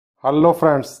Hello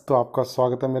friends, तो आपका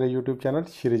स्वागत है मेरे YouTube channel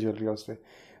Shri jewellery house पे।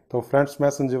 तो फ्रेंड्स, मैं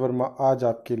संजय वर्मा आज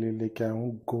आपके लिए लेके आया हूँ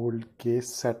गोल्ड के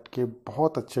सेट के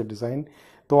बहुत अच्छे डिज़ाइन।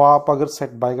 तो आप अगर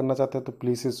सेट बाय करना चाहते हैं तो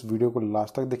प्लीज़ इस वीडियो को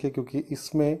लास्ट तक देखिए, क्योंकि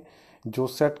इसमें जो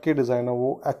सेट के डिज़ाइन है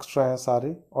वो एक्स्ट्रा हैं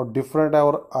सारे और डिफरेंट है,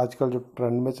 और आजकल जो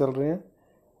ट्रेंड में चल रहे हैं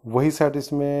वही सेट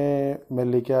इसमें मैं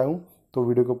लेके आया हूँ। तो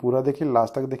वीडियो को पूरा देखिए,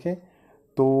 लास्ट तक देखें।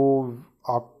 तो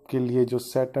आपके लिए जो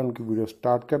सेट है उनकी वीडियो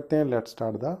स्टार्ट करते हैं। Let's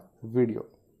start the video.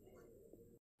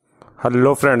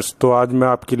 Hello friends, तो आज मैं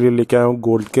आपके लिए लेके आया हूँ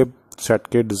गोल्ड के सेट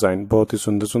के डिज़ाइन, बहुत ही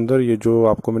सुंदर सुंदर। ये जो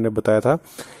आपको मैंने बताया था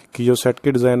कि जो सेट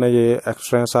के डिज़ाइन है ये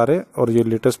एक्स्ट्रा हैं सारे, और ये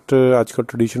लेटेस्ट आजकल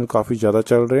ट्रेडिशनल काफ़ी ज़्यादा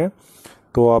चल रहे हैं।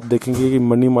 तो आप देखेंगे कि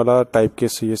मणिमाला टाइप के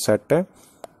से ये सेट है।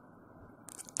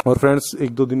 और फ्रेंड्स,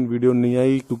 एक दो दिन वीडियो नहीं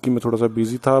आई क्योंकि मैं थोड़ा सा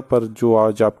बिजी था, पर जो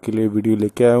आज आपके लिए वीडियो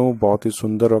लेके आया हूँ बहुत ही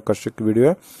सुंदर और आकर्षक वीडियो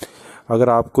है। अगर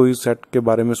आप कोई सेट के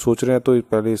बारे में सोच रहे हैं तो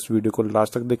पहले इस वीडियो को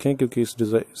लास्ट तक देखें, क्योंकि इस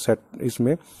सेट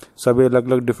इसमें सभी अलग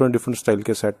अलग डिफरेंट स्टाइल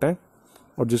के सेट हैं,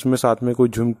 और जिसमें साथ में कोई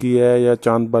झुमकी है या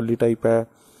चांद बाली टाइप है,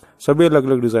 सभी अलग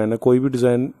अलग डिज़ाइन है, कोई भी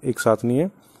डिज़ाइन एक साथ नहीं है।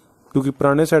 क्योंकि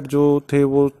पुराने सेट जो थे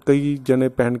वो कई जने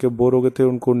पहन के बोर हो गए थे,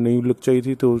 उनको न्यू लुक चाहिए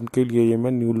थी, तो उनके लिए ये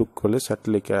मैं न्यू लुक वाले सेट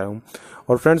लेके आया हूँ।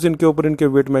 और फ्रेंड्स, इनके ऊपर इनके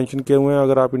वेट मेंशन किए हुए हैं।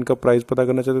 अगर आप इनका प्राइस पता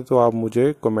करना चाहते हैं तो आप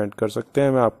मुझे कमेंट कर सकते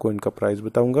हैं, मैं आपको इनका प्राइस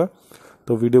बताऊंगा।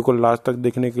 तो वीडियो को लास्ट तक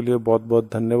देखने के लिए बहुत बहुत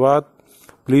धन्यवाद।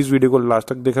 प्लीज़ वीडियो को लास्ट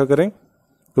तक देखा करें,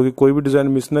 क्योंकि कोई भी डिज़ाइन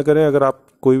मिस ना करें। अगर आप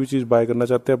कोई भी चीज़ बाय करना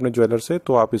चाहते हैं अपने ज्वेलर से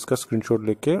तो आप इसका स्क्रीनशॉट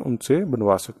लेके उनसे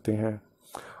बनवा सकते हैं।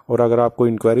 और अगर आप कोई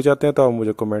इंक्वायरी चाहते हैं तो आप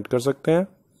मुझे कमेंट कर सकते हैं,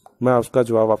 मैं उसका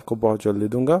जवाब आपको बहुत जल्दी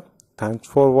दूंगा। Thanks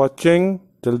for watching.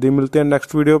 जल्दी मिलते हैं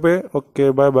नेक्स्ट वीडियो पे।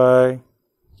 Okay, bye bye.